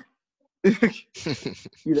like, cool.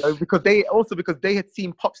 Because they had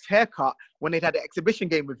seen Pop's haircut when they'd had an exhibition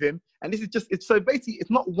game with him. And this is so basically,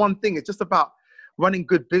 it's not one thing. It's just about running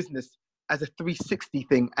good business as a 360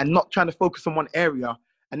 thing and not trying to focus on one area.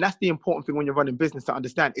 And that's the important thing when you're running business to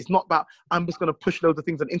understand. It's not about, I'm just going to push loads of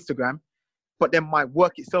things on Instagram, but then my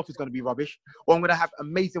work itself is going to be rubbish. Or I'm going to have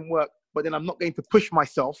amazing work, but then I'm not going to push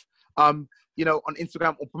myself, on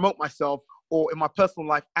Instagram, or promote myself, or in my personal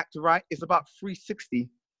life, act right. It's about 360.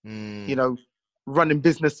 Running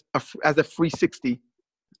business as a 360.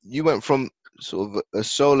 You went from sort of a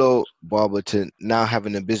solo barber to now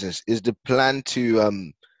having a business. Is the plan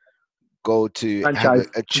to go to have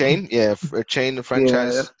a chain? Yeah, a chain, a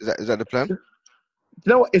franchise. Yeah. Is that the plan? You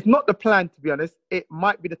know what? It's not the plan, to be honest. It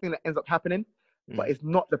might be the thing that ends up happening, but it's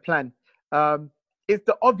not the plan. It's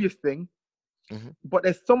the obvious thing, but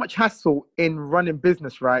there's so much hassle in running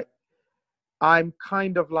business, right? I'm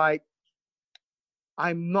kind of like,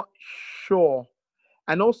 I'm not sure.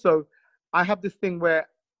 And also, I have this thing where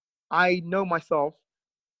I know myself,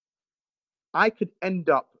 I could end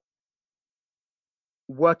up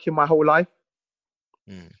working my whole life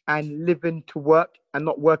and living to work and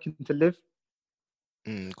not working to live.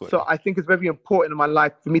 So I think it's very important in my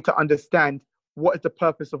life for me to understand what is the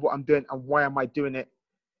purpose of what I'm doing and why am I doing it.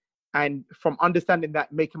 And from understanding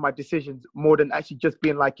that, making my decisions more than actually just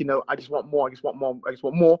being like, I just want more,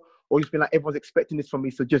 or just being like, everyone's expecting this from me,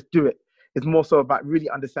 so just do it. It's more so about really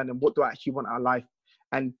understanding what do I actually want out of life.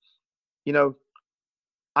 And,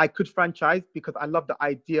 I could franchise because I love the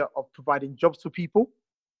idea of providing jobs for people.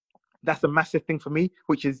 That's a massive thing for me,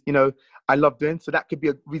 which is, I love doing. So that could be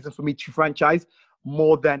a reason for me to franchise.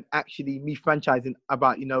 more than actually me franchising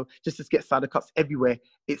about, just to get slider cuts everywhere.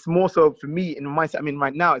 It's more so for me in the mindset I'm in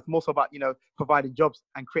right now, it's more so about, providing jobs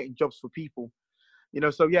and creating jobs for people.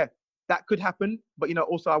 So yeah, that could happen. But,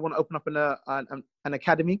 also I want to open up an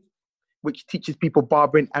academy which teaches people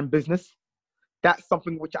barbering and business. That's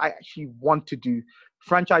something which I actually want to do.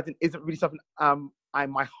 Franchising isn't really something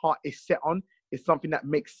my heart is set on. It's something that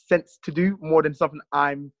makes sense to do more than something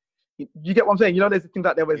you get what I'm saying? There's things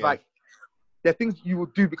out there where it's like, there are things you will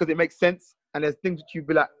do because it makes sense, and there's things that you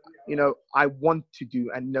be like, I want to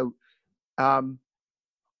do. And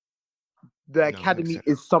the academy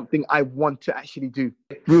is something I want to actually do.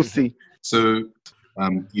 We'll see. So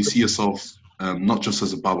you see yourself not just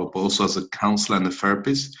as a barber, but also as a counselor and a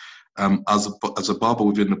therapist. As a barber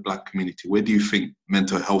within the Black community, where do you think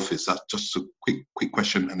mental health is? That's just a quick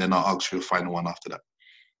question, and then I'll ask you a final one after that.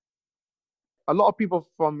 A lot of people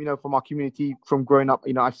from our community, from growing up,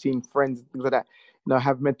 I've seen friends and things like that,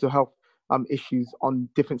 have mental health issues on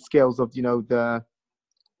different scales of that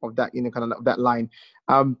that line,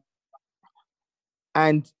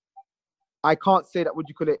 and I can't say that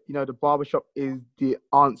the barbershop is the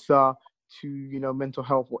answer to mental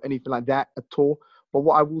health or anything like that at all. But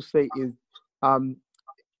what I will say is,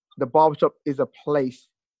 the barbershop is a place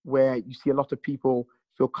where you see a lot of people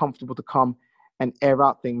feel comfortable to come and air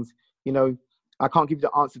out things. I can't give you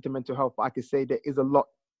the answer to mental health, but I can say there is a lot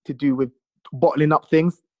to do with bottling up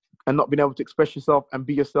things and not being able to express yourself and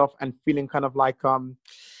be yourself, and feeling kind of like feeling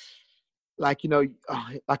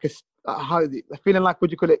like,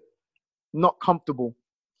 not comfortable,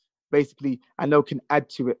 basically. I know can add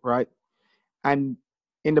to it, right? And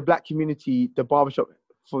in the Black community, the barbershop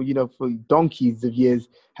for donkeys of years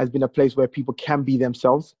has been a place where people can be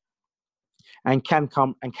themselves and can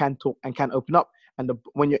come and can talk and can open up. And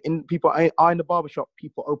when you're in, people are in the barbershop,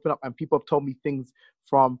 people open up, and people have told me things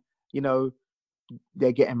from,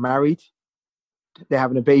 they're getting married, they're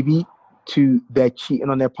having a baby, to they're cheating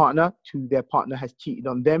on their partner, to their partner has cheated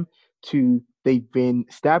on them, to they've been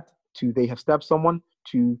stabbed, to they have stabbed someone,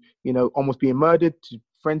 to, almost being murdered, to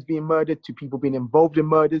friends being murdered, to people being involved in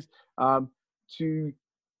murders, to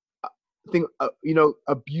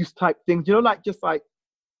abuse type things, just like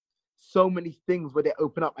so many things where they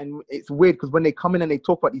open up. And it's weird because when they come in and they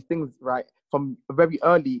talk about these things, right, from very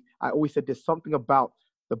early, I always said there's something about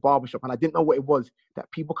the barbershop, and I didn't know what it was, that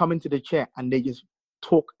people come into the chair and they just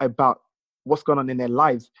talk about what's going on in their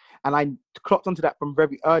lives. And I clocked onto that from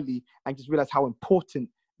very early and just realized how important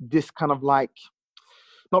this kind of like,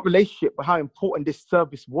 not relationship, but how important this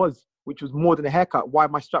service was, which was more than a haircut. Why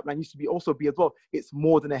my strapline used to be as well. It's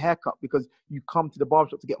more than a haircut, because you come to the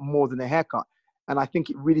barbershop to get more than a haircut. And I think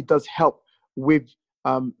it really does help with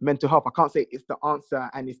mental health. I can't say it's the answer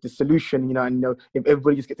and it's the solution, if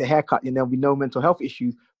everybody just gets a haircut, there'll be no mental health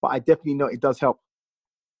issues, but I definitely know it does help.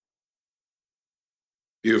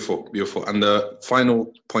 Beautiful, beautiful. And the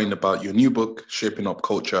final point about your new book, Shaping Up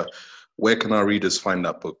Culture, where can our readers find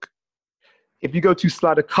that book? If you go to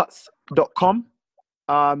slidercuts.com,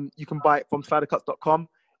 you can buy it from slidercuts.com.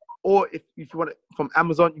 Or if you want it from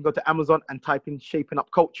Amazon, you can go to Amazon and type in Shaping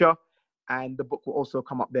Up Culture, and the book will also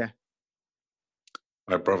come up there.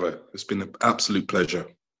 All right, brother. It's been an absolute pleasure.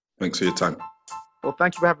 Thanks for your time. Well,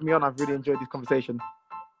 thank you for having me on. I've really enjoyed this conversation.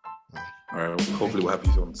 All right. Hopefully we'll have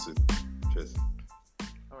you on soon. Cheers.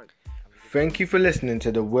 Thank you for listening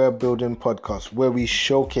to the We're Building podcast, where we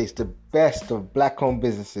showcase the best of Black-owned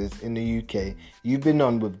businesses in the UK. You've been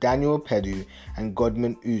on with Daniel Pedu and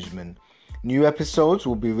Godman Usman. New episodes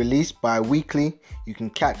will be released bi-weekly. You can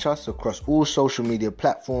catch us across all social media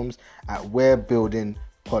platforms at We're Building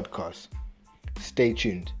Podcast. Stay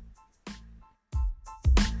tuned.